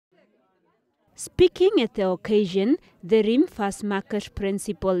Speaking at the occasion, the Rim Fast Market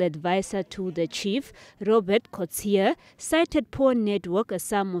Principal Advisor to the Chief, Robert Coetzee, cited poor network as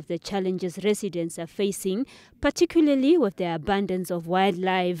some of the challenges residents are facing, particularly with the abundance of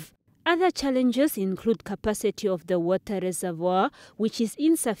wildlife. Other challenges include capacity of the water reservoir, which is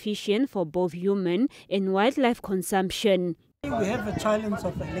insufficient for both human and wildlife consumption. We have a challenge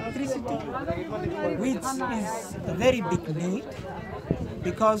of electricity, which is a very big need,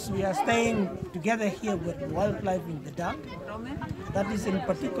 because we are staying together here with wildlife in the dark. That is in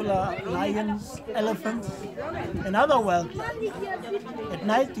particular lions, elephants, and other wildlife. At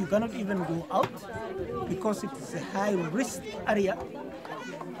night you cannot even go out because it is a high risk area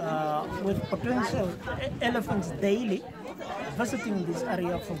with potential elephants daily visiting this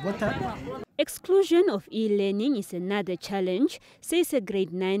area for water. Exclusion of e-learning is another challenge, says a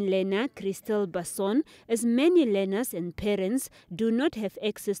grade 9 learner, Crystal Basson, as many learners and parents do not have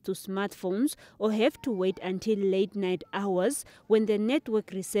access to smartphones or have to wait until late night hours when the network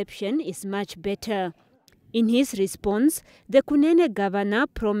reception is much better. In his response, the Kunene governor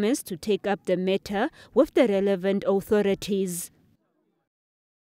promised to take up the matter with the relevant authorities.